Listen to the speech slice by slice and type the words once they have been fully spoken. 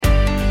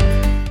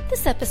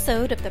This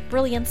episode of the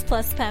Brilliance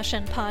Plus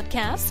Passion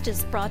podcast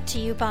is brought to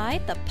you by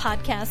the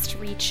Podcast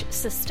Reach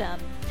System.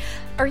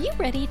 Are you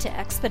ready to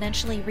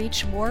exponentially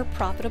reach more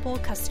profitable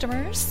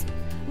customers?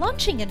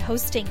 Launching and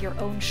hosting your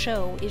own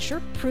show is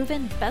your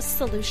proven best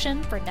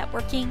solution for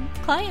networking,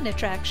 client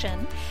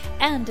attraction,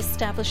 and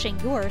establishing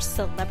your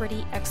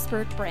celebrity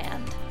expert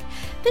brand.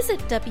 Visit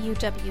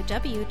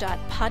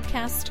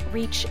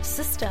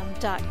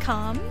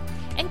www.podcastreachsystem.com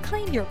and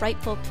claim your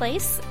rightful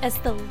place as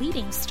the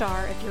leading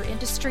star of your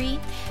industry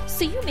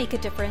so you make a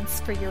difference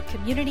for your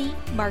community,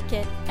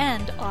 market,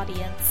 and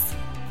audience.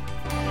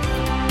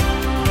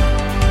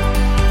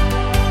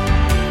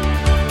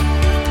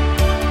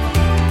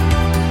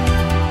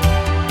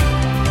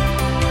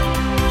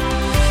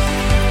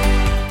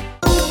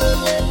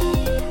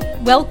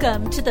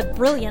 Welcome to the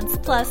Brilliance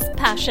Plus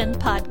Passion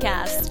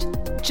podcast.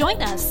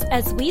 Join us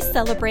as we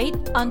celebrate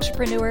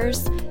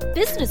entrepreneurs,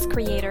 business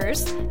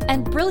creators,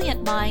 and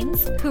brilliant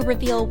minds who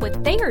reveal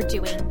what they are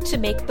doing to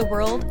make the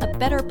world a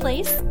better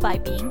place by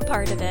being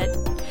part of it.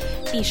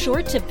 Be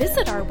sure to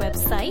visit our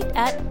website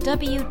at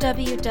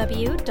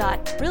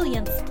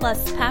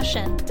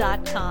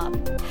www.brilliancepluspassion.com.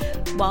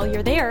 While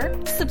you're there,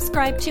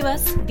 subscribe to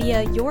us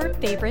via your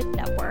favorite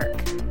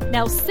network.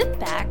 Now sit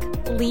back,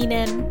 lean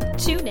in,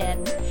 tune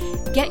in,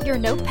 get your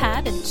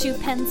notepad and 2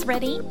 pens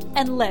ready,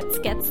 and let's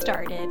get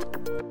started.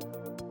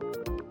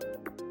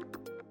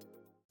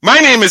 My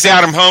name is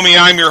Adam Homey.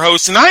 I'm your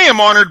host, and I am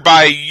honored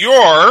by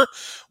your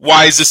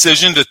wise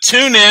decision to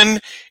tune in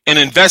and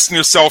invest in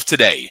yourself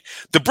today.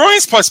 The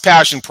Brilliance Plus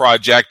Passion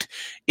Project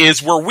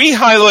is where we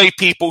highlight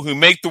people who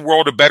make the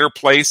world a better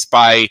place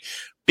by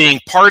being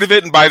part of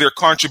it and by their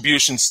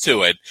contributions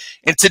to it.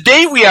 And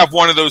today we have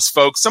one of those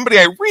folks, somebody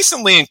I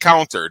recently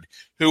encountered,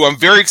 who I'm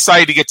very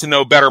excited to get to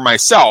know better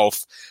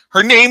myself.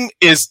 Her name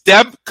is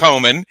Deb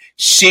Coman.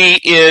 She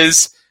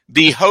is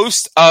the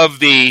host of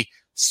the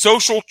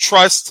Social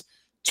Trust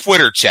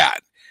Twitter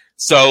chat.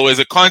 So as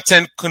a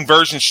content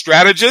conversion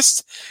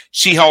strategist,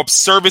 she helps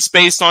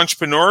service-based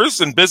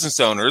entrepreneurs and business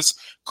owners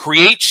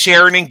create,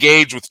 share, and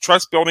engage with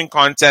trust-building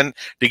content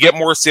to get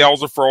more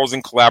sales, referrals,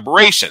 and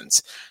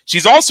collaborations.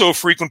 She's also a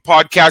frequent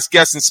podcast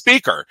guest and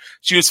speaker.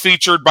 She was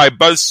featured by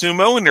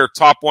BuzzSumo in their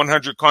top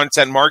 100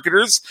 content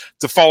marketers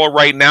to follow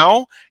right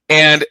now,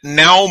 and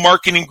Now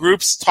Marketing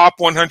Group's top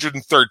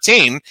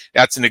 113,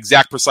 that's an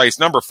exact precise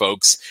number,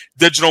 folks,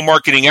 digital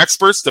marketing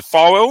experts to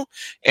follow.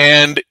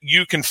 And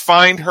you can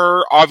find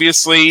her,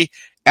 obviously,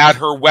 at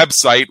her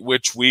website,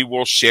 which we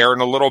will share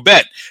in a little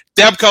bit.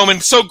 Deb Coman,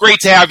 so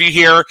great to have you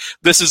here.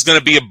 This is going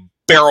to be a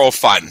barrel of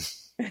fun.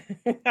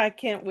 I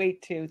can't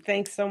wait to.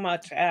 Thanks so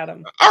much,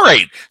 Adam. All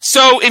right.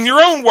 So in your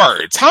own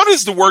words, how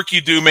does the work you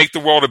do make the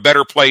world a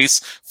better place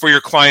for your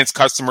clients,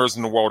 customers,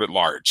 and the world at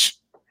large?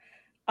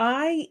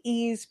 I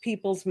ease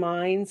people's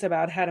minds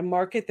about how to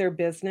market their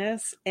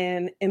business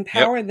and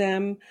empower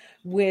them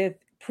with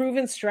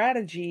proven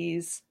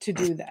strategies to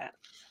do that.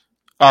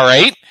 All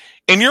right.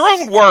 In your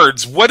own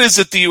words, what is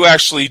it that you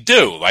actually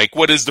do? Like,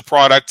 what is the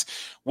product?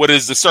 What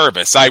is the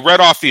service? I read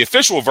off the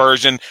official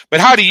version, but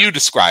how do you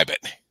describe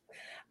it?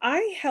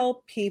 I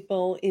help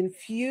people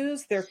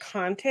infuse their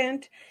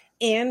content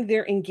and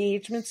their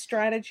engagement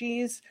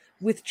strategies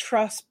with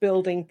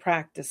trust-building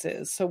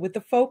practices. So with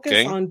the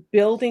focus on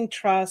building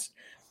trust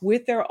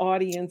with their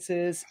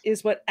audiences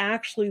is what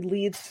actually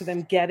leads to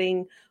them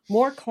getting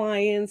more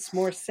clients,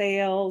 more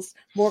sales,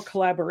 more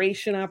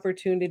collaboration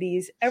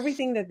opportunities,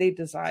 everything that they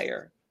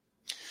desire.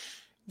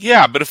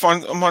 Yeah, but if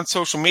I'm on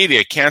social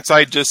media, can't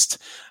I just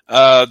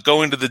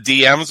go into the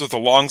DMs with a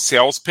long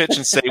sales pitch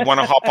and say, want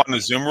to hop on the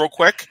Zoom real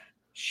quick?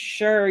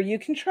 Sure, you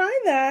can try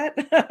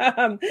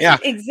that. Yeah,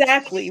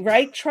 exactly,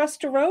 right?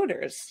 Trust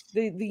eroders.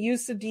 The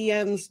use of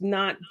DMs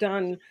not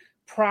done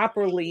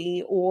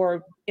properly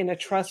or in a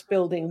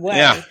trust-building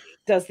way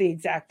does the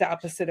exact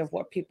opposite of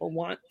what people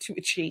want to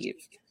achieve.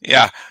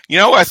 Yeah. You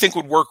know, I think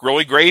would work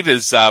really great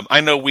is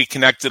I know we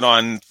connected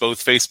on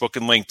both Facebook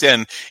and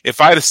LinkedIn.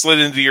 If I had slid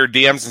into your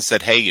DMs and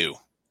said, hey, you.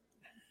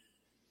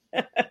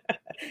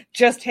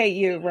 Just hey,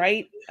 you,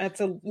 right?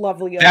 That's a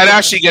lovely. That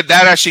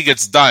actually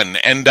gets done,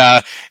 and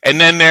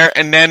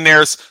then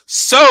there's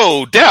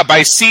so Deb,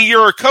 I see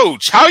you're a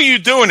coach. How are you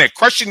doing it?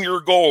 Crushing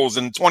your goals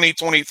in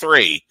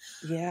 2023.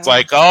 Yeah. It's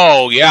like,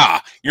 oh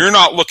yeah, you're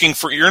not looking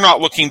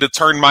to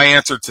turn my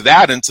answer to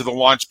that into the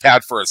launch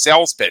pad for a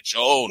sales pitch.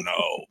 Oh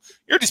no,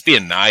 you're just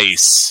being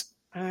nice.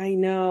 I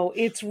know.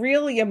 It's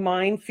really a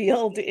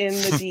minefield in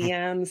the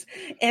DMs.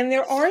 And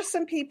there are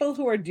some people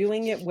who are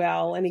doing it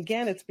well. And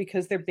again, it's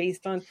because they're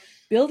based on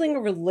building a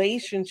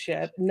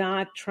relationship,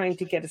 not trying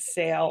to get a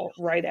sale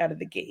right out of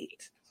the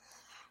gate.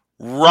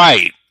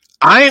 Right.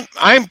 I'm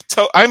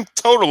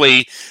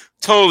totally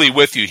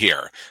with you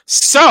here.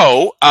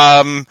 So,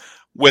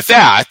 with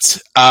that,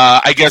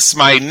 I guess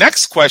my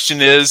next question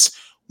is,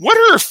 what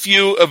are a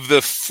few of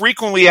the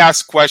frequently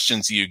asked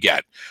questions you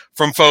get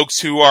from folks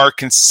who are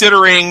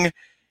considering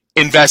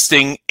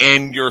investing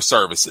in your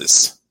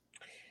services?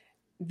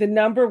 The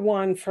number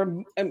one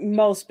for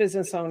most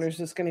business owners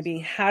is going to be,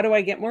 how do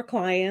I get more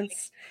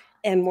clients?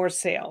 and more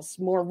sales,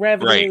 more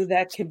revenue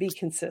that can be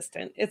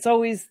consistent. It's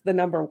always the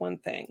number one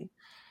thing.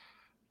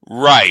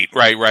 Right.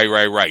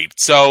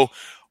 So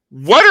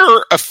what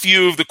are a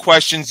few of the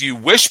questions you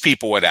wish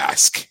people would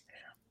ask?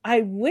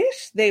 I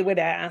wish they would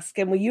ask,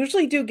 and we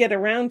usually do get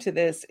around to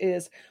this,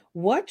 is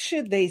what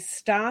should they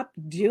stop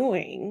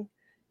doing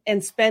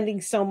and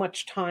spending so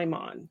much time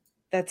on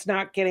that's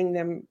not getting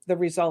them the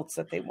results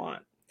that they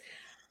want?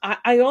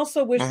 I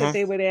also wish that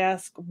they would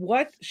ask,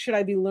 what should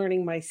I be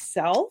learning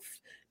myself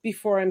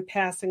before I'm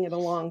passing it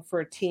along for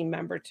a team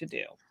member to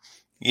do?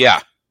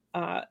 Yeah.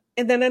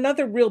 And then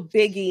another real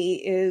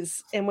biggie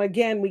is, and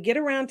again, we get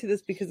around to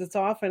this because it's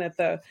often at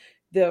the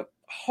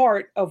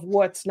heart of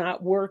what's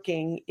not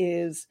working,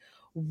 is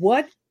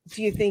what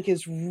do you think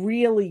is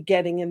really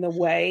getting in the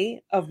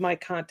way of my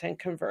content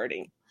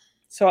converting?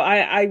 So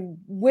I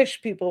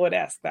wish people would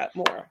ask that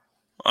more.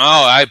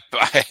 Oh,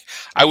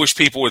 I wish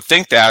people would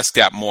think to ask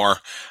that more.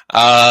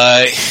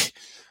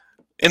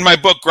 In my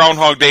book,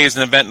 Groundhog Day is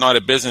an Event, Not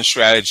a Business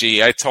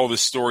Strategy, I tell the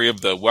story of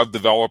the web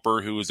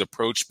developer who was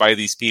approached by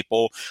these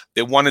people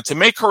that wanted to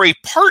make her a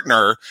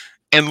partner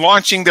in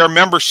launching their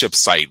membership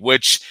site,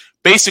 which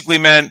basically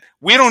meant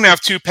we don't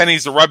have two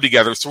pennies to rub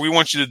together, so we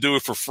want you to do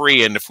it for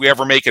free. And if we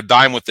ever make a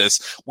dime with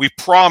this, we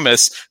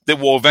promise that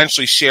we'll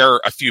eventually share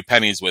a few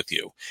pennies with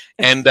you.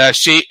 And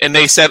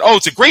they said, oh,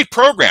 it's a great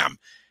program.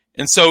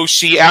 And so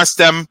she asked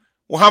them,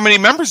 well, how many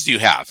members do you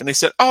have? And they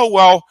said, oh,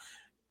 well,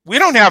 we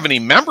don't have any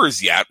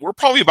members yet. We're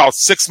probably about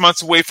 6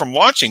 months away from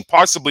launching,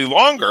 possibly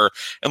longer,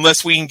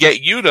 unless we can get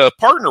you to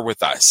partner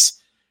with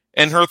us.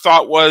 And her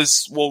thought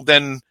was, well,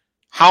 then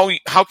how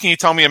can you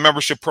tell me a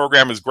membership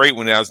program is great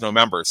when it has no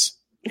members?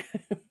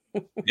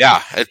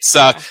 Yeah,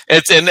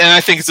 and I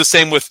think it's the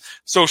same with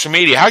social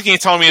media. How can you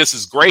tell me this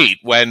is great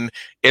when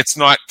it's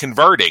not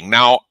converting?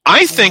 Now,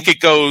 I think it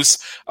goes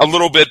a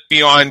little bit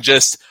beyond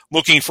just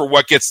looking for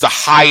what gets the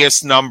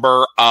highest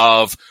number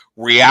of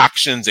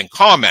reactions and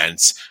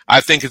comments.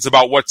 I think it's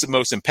about what's the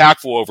most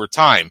impactful over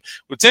time.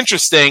 What's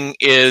interesting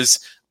is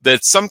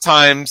that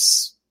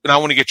sometimes, and I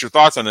want to get your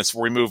thoughts on this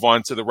before we move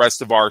on to the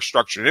rest of our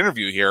structured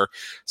interview here,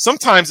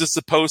 sometimes it's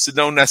supposed to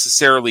don't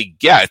necessarily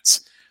get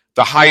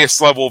the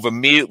highest level of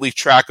immediately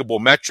trackable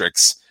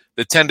metrics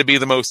that tend to be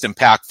the most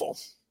impactful.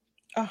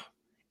 Oh,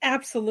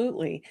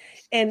 absolutely.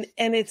 And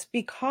it's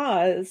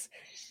because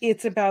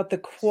it's about the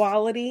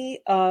quality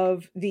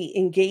of the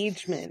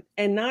engagement.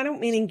 And I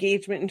don't mean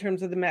engagement in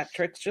terms of the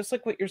metrics, just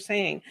like what you're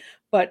saying,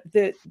 but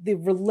the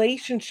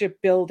relationship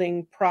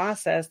building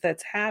process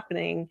that's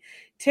happening,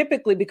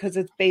 typically because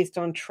it's based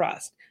on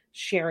trust.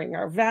 Sharing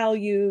our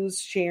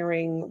values,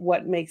 sharing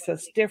what makes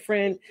us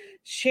different,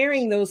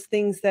 sharing those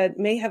things that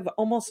may have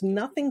almost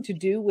nothing to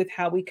do with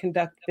how we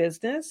conduct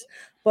business,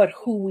 but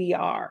who we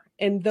are.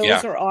 And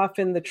those are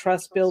often the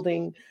trust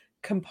building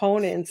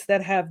components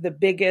that have the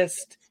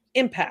biggest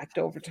impact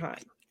over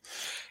time.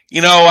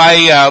 You know,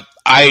 I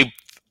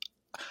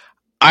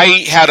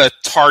had a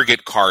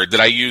Target card that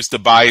I used to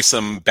buy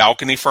some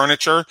balcony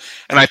furniture,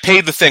 and I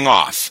paid the thing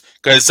off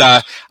because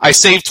I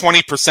saved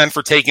 20%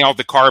 for taking out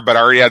the card, but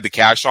I already had the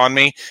cash on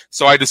me.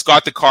 So I just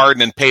got the card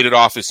and then paid it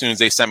off as soon as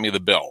they sent me the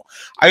bill.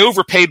 I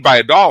overpaid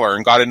by $1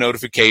 and got a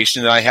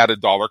notification that I had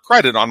 $1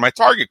 credit on my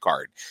Target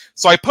card.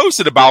 So I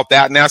posted about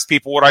that and asked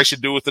people what I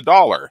should do with the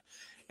 $1.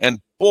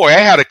 And boy, I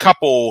had a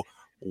couple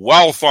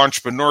wealth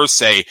entrepreneurs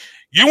say,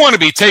 you want to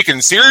be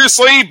taken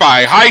seriously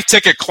by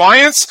high-ticket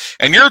clients,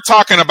 and you're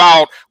talking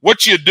about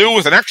what you do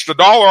with an extra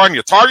 $1 on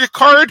your Target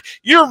card?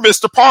 You're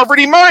Mr.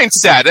 Poverty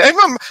Mindset.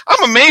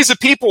 I'm amazed that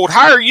people would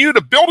hire you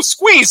to build a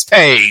squeeze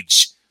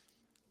page.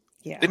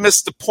 Yeah. They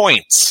missed the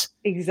point.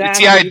 Exactly. It's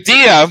the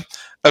idea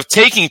of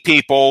taking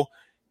people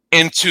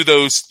into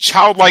those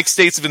childlike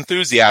states of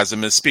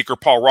enthusiasm, as Speaker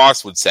Paul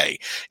Ross would say.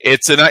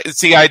 It's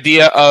the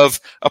idea of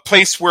a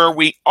place where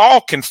we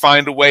all can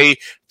find a way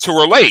to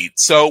relate.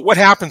 So what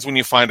happens when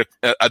you find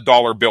a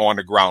dollar bill on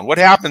the ground? What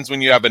happens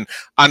when you have an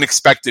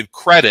unexpected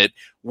credit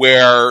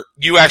where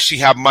you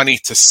actually have money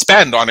to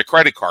spend on a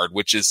credit card,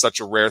 which is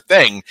such a rare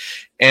thing?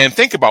 And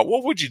think about,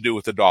 what would you do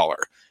with $1?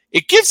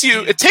 It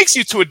takes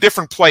you to a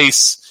different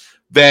place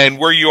than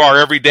where you are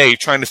every day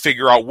trying to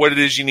figure out what it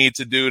is you need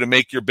to do to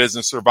make your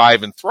business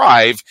survive and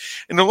thrive,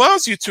 and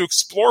allows you to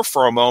explore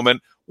for a moment,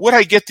 would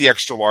I get the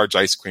extra large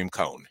ice cream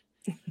cone?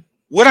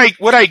 Would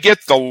I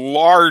get the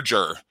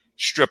larger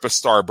strip of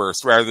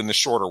Starburst rather than the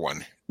shorter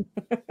one?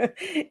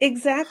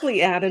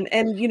 Exactly, Adam.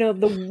 And,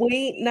 the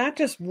way, not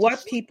just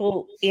what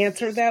people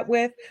answer that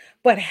with,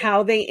 but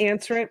how they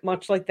answer it,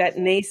 much like that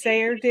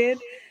naysayer did,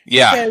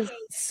 says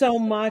so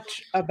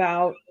much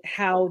about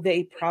how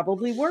they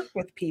probably work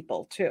with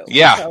people too.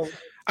 Yeah. So,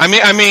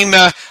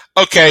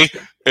 okay,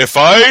 if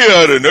I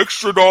had an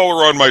extra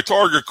 $1 on my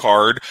Target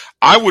card,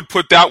 I would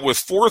put that with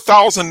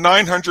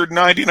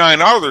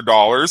 4,999 other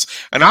dollars,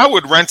 and I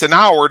would rent an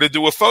hour to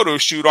do a photo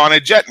shoot on a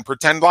jet and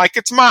pretend like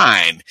it's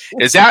mine.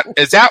 Is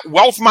that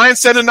wealth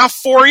mindset enough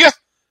for you?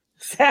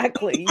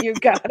 Exactly. You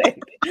got it.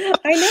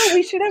 I know,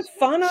 we should have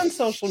fun on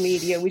social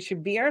media. We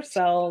should be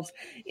ourselves,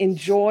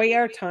 enjoy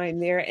our time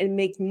there, and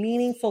make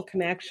meaningful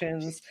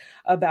connections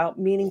about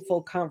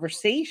meaningful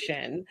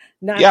conversation,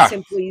 not Yeah.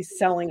 simply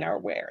selling our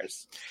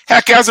wares.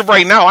 Heck, as of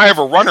right now, I have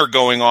a runner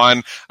going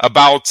on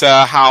about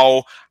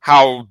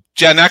how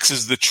Gen X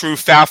is the true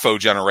FAFO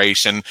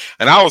generation,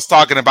 and I was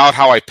talking about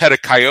how I pet a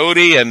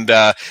coyote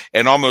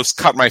and almost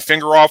cut my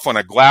finger off when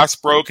a glass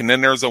broke, and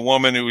then there's a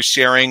woman who was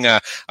sharing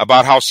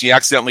about how she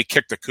accidentally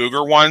kicked a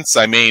cougar once.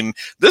 I mean,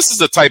 this is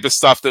the type of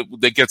stuff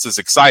that gets us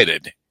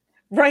excited.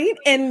 Right?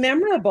 And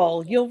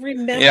memorable. You'll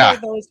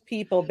remember those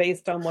people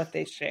based on what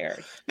they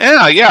shared.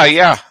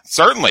 Yeah,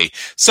 certainly.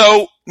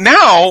 So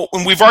now,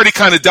 and we've already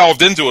kind of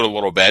delved into it a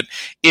little bit,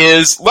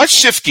 is let's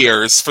shift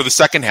gears for the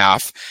second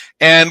half,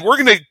 and we're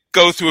going to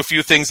go through a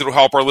few things that will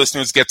help our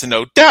listeners get to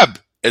know Deb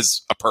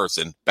as a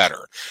person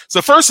better.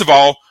 So first of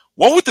all,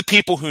 what would the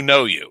people who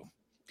know you,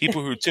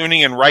 people who are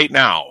tuning in right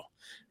now,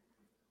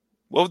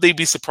 what would they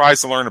be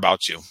surprised to learn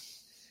about you?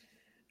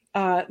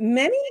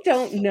 Many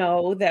don't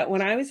know that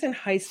when I was in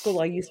high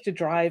school, I used to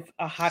drive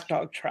a hot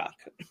dog truck.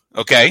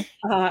 Okay.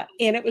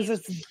 And it was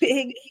this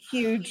big,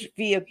 huge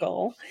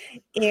vehicle.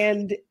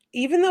 And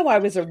even though I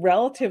was a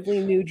relatively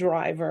new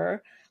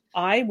driver,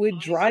 I would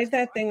drive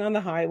that thing on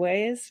the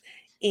highways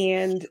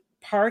and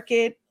park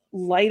it,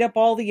 light up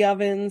all the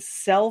ovens,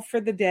 sell for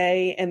the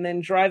day, and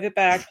then drive it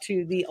back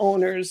to the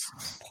owner's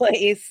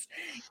place.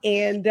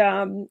 And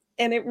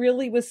it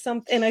really was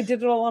something, and I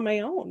did it all on my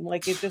own.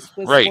 Like, it just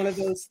was one of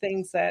those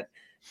things that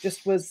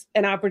just was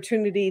an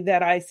opportunity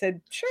that I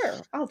said, sure,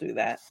 I'll do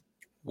that.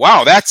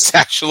 Wow, that's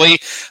actually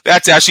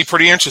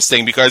pretty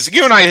interesting, because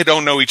you and I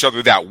don't know each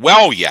other that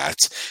well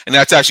yet. And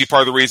that's actually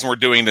part of the reason we're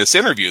doing this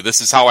interview. This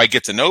is how I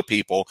get to know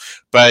people.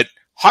 But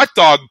hot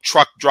dog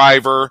truck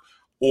driver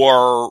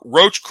or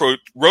roach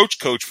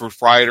coach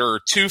proprietor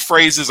are two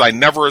phrases I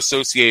never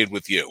associated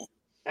with you.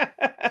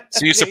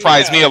 So you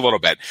surprised me a little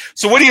bit.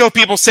 So what do you hope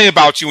people say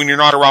about you when you're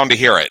not around to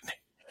hear it?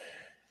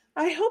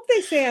 I hope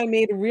they say I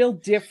made a real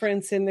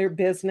difference in their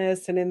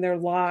business and in their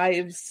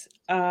lives.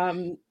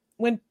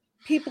 When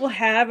people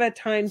have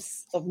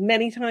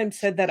many times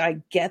said that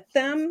I get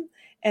them,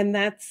 and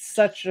that's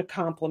such a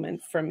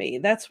compliment for me.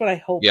 That's what I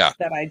hope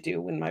that I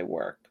do in my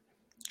work.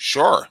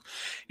 Sure.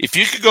 If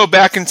you could go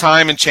back in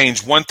time and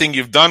change one thing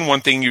you've done, one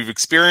thing you've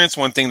experienced,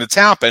 one thing that's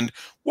happened,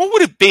 what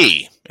would it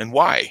be and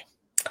why?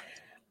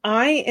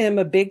 I am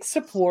a big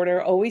supporter,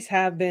 always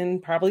have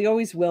been, probably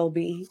always will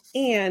be.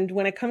 And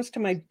when it comes to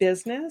my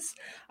business,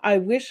 I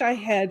wish I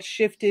had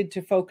shifted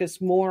to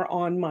focus more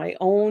on my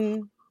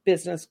own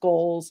business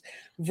goals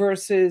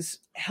versus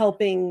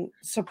helping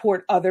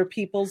support other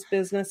people's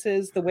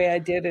businesses the way I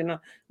did in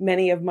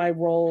many of my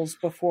roles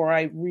before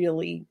I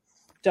really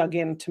dug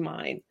into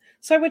mine.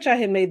 So I wish I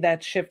had made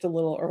that shift a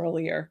little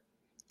earlier.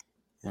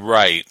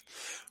 Right.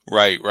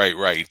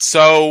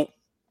 So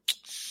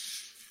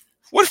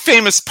what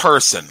famous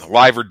person,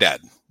 alive or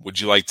dead,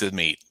 would you like to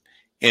meet?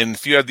 And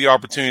if you had the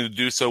opportunity to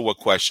do so, what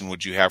question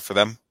would you have for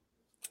them?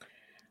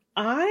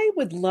 I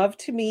would love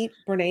to meet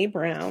Brene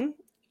Brown.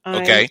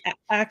 Okay. I'm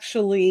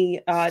actually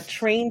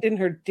trained in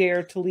her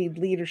Dare to Lead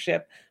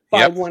leadership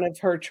by one of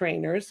her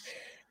trainers.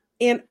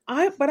 And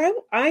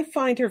I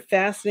find her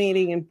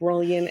fascinating and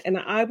brilliant. And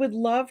I would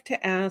love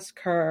to ask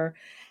her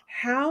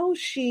how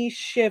she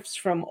shifts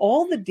from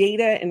all the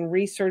data and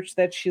research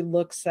that she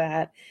looks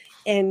at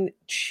and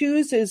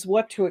chooses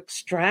what to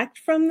extract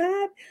from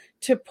that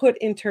to put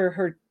into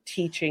her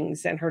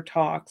teachings and her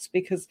talks,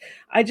 because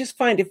I just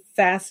find it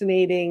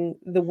fascinating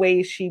the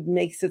way she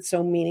makes it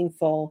so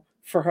meaningful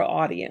for her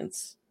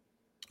audience.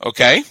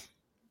 Okay.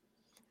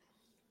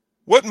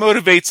 What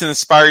motivates and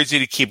inspires you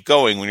to keep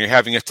going when you're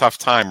having a tough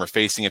time or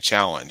facing a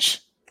challenge?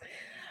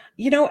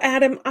 You know,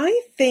 Adam,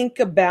 I think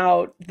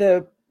about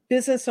the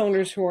business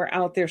owners who are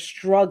out there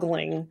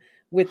struggling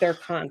with their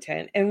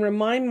content and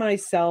remind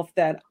myself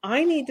that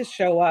I need to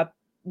show up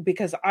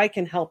because I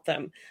can help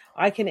them.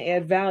 I can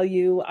add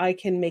value. I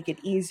can make it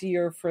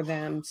easier for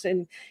them.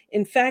 And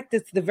in fact,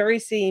 it's the very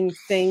same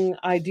thing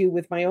I do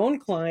with my own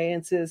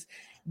clients, is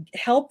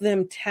help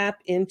them tap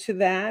into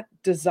that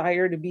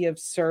desire to be of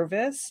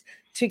service,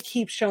 to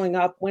keep showing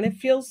up when it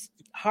feels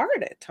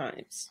hard at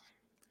times.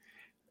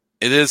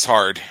 It is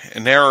hard.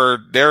 And there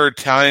are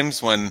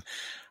times when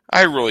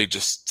I really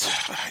just,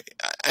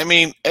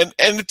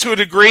 and to a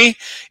degree,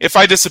 if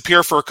I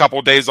disappear for a couple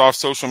of days off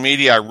social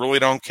media, I really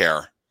don't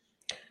care.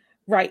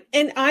 Right.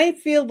 And I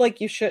feel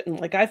like you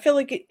shouldn't. Like, I feel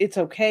like it's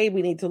okay.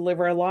 We need to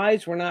live our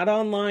lives. We're not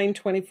online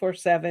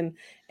 24/7,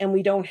 and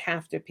we don't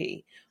have to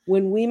be.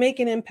 When we make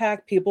an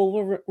impact, people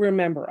will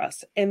remember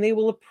us, and they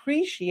will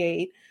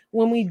appreciate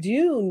when we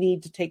do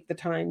need to take the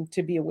time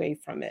to be away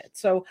from it.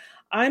 So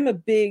I'm a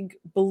big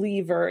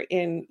believer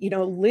in,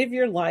 live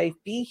your life,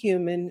 be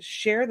human,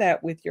 share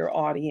that with your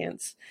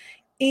audience,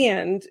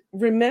 and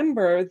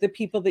remember the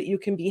people that you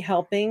can be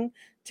helping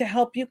to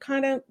help you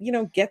kind of,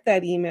 get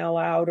that email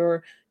out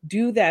or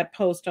do that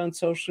post on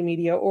social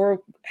media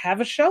or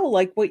have a show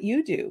like what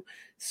you do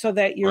so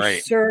that you're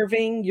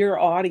serving your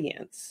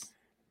audience.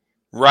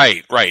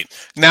 Right.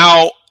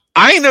 Now,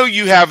 I know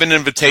you have an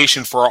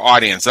invitation for our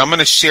audience. I'm going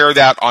to share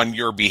that on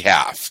your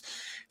behalf.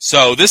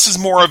 So this is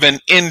more of an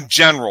in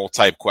general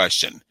type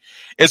question.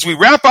 as we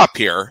wrap up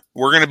here,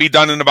 we're going to be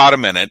done in about a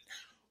minute.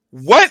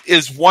 What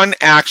is one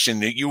action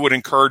that you would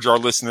encourage our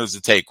listeners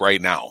to take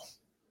right now?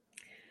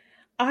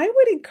 I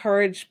would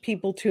encourage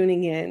people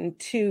tuning in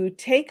to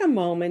take a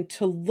moment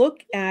to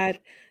look at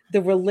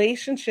the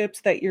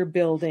relationships that you're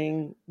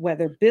building,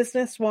 whether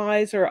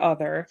business-wise or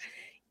other,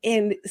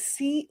 and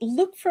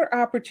look for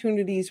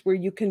opportunities where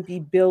you can be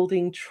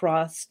building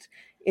trust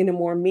in a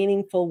more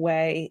meaningful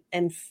way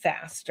and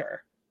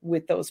faster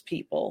with those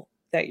people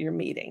that you're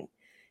meeting.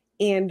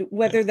 And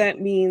whether that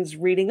means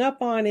reading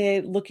up on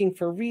it, looking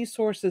for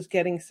resources,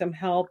 getting some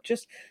help,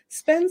 just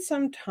spend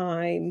some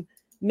time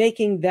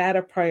making that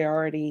a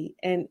priority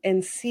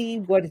and see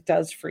what it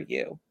does for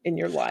you in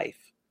your life.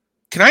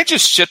 Can I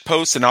just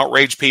shitpost and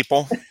outrage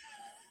people?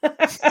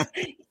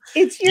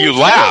 It's your you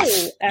laugh.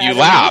 Adam. You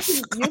laugh.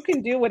 You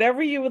can do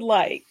whatever you would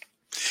like.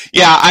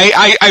 Yeah,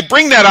 I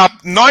bring that up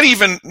not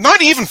even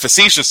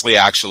facetiously,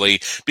 actually,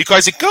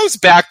 because it goes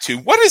back to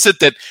what is it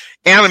that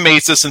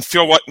animates us and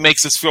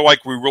makes us feel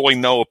like we really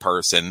know a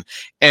person,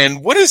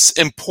 and what is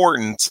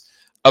important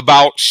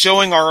about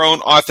showing our own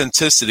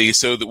authenticity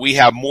so that we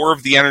have more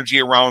of the energy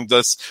around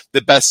us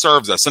that best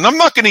serves us. And I'm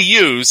not going to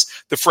use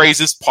the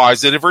phrases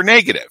positive or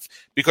negative,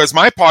 because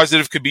my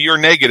positive could be your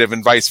negative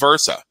and vice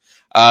versa.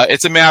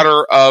 It's a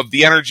matter of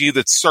the energy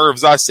that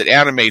serves us, that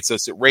animates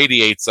us, that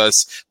radiates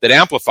us, that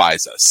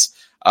amplifies us.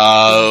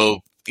 I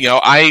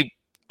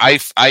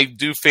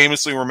do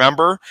famously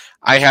remember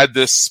I had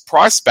this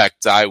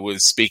prospect I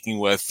was speaking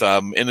with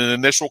in an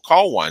initial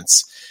call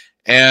once,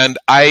 and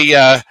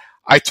I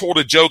told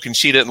a joke and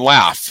she didn't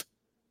laugh,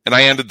 and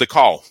I ended the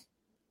call.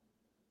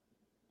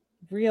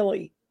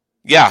 Really?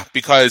 Yeah,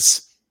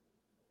 because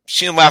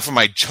she didn't laugh at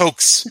my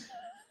jokes.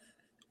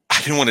 I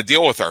didn't want to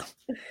deal with her.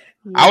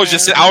 Yeah. I was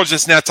just in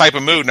that type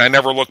of mood, and I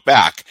never looked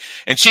back.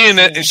 And she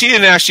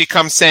didn't actually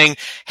come saying,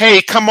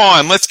 "Hey, come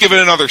on, let's give it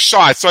another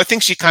shot." So I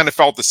think she kind of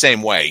felt the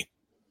same way.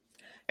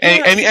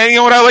 And you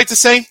know what I like to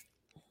say?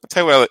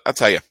 I'll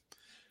tell you.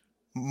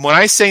 When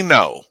I say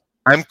no,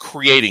 I'm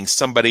creating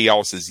somebody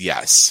else's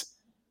yes.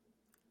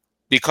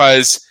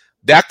 Because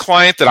that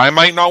client that I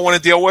might not want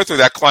to deal with, or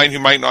that client who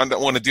might not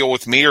want to deal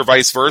with me, or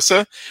vice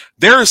versa,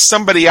 there is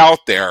somebody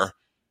out there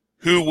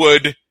who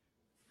would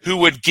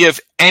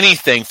give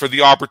anything for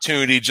the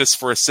opportunity just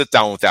for a sit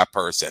down with that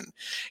person.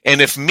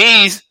 And if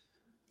me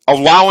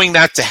allowing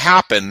that to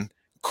happen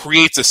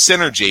creates a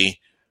synergy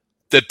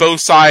that both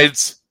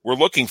sides were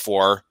looking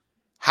for,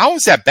 how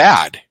is that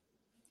bad?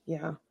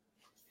 Yeah,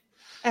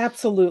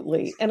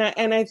 absolutely. And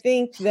I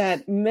think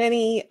that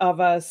many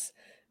of us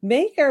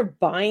make our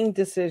buying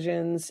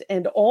decisions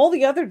and all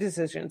the other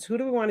decisions, who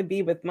do we want to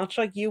be with, much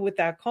like you with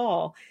that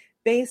call,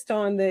 based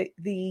on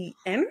the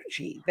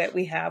energy that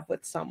we have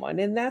with someone.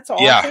 And that's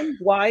often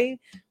why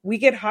we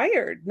get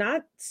hired.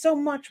 Not so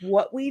much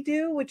what we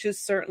do, which is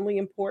certainly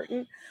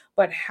important,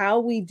 but how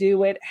we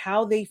do it,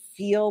 how they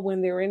feel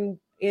when they're in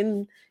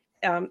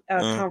a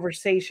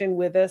conversation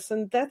with us.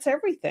 And that's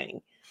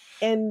everything.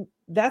 And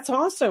that's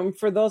awesome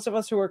for those of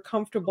us who are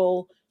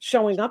comfortable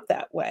showing up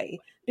that way,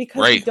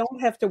 because we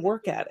don't have to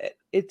work at it.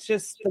 It's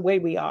just the way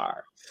we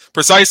are.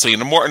 Precisely.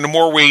 And the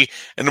more we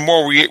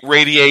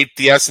radiate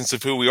the essence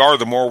of who we are,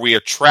 the more we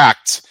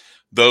attract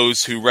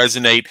those who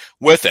resonate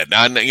with it.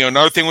 And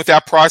another thing with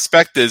that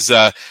prospect is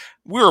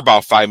we were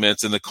about 5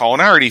 minutes in the call,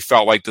 and I already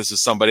felt like this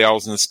is somebody I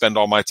was going to spend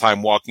all my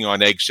time walking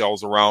on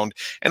eggshells around,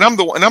 and I'm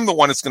the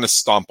one that's going to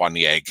stomp on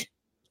the egg.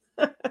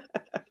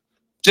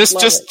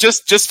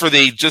 just for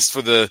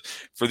the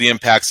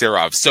impacts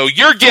thereof. So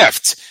your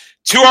gift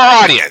to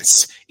our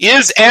audience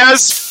is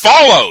as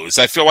follows.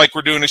 I feel like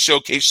we're doing a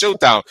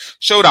showdown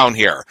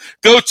here.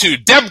 Go to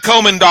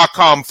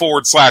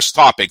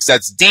debcoman.com/topics.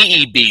 That's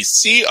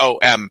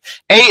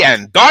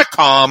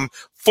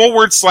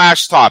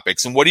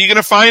DEBCOMAN.com/topics. And what are you going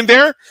to find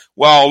there?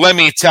 Well, let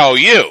me tell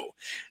you.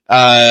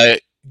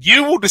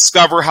 You will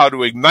discover how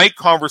to ignite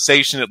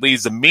conversation that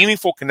leads to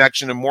meaningful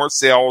connection and more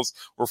sales,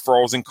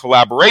 referrals, and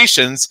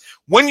collaborations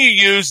when you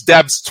use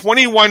Deb's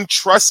 21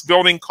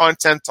 trust-building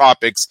content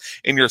topics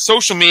in your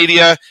social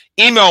media,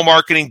 email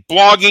marketing,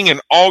 blogging, and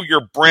all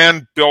your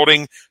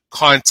brand-building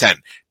content.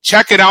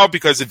 Check it out,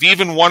 because if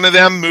even one of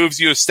them moves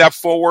you a step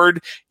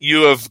forward,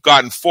 you have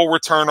gotten full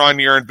return on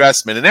your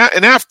investment.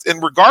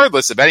 And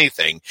regardless of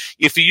anything,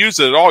 if you use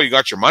it at all, you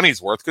got your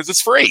money's worth, because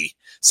it's free.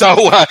 So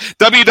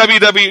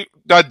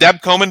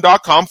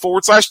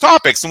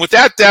www.debcoman.com/topics. And with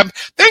that, Deb,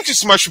 thank you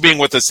so much for being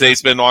with us today.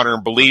 It's been an honor,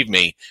 and believe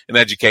me, in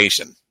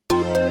education.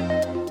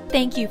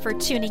 Thank you for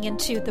tuning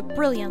into the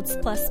Brilliance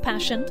Plus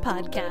Passion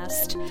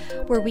podcast,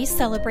 where we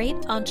celebrate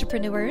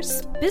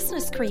entrepreneurs,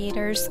 business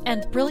creators,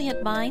 and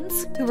brilliant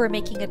minds who are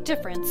making a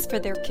difference for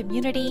their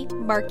community,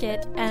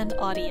 market, and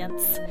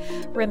audience.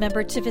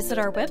 Remember to visit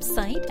our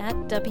website at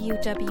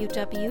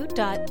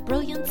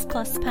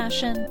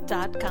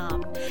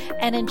www.brilliancepluspassion.com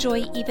and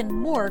enjoy even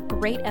more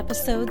great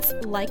episodes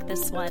like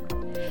this one.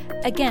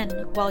 Again,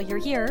 while you're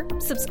here,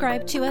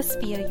 subscribe to us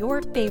via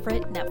your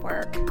favorite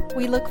network.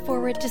 We look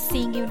forward to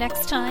seeing you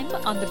next time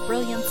on the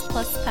Brilliance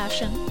Plus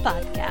Passion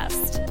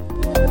podcast.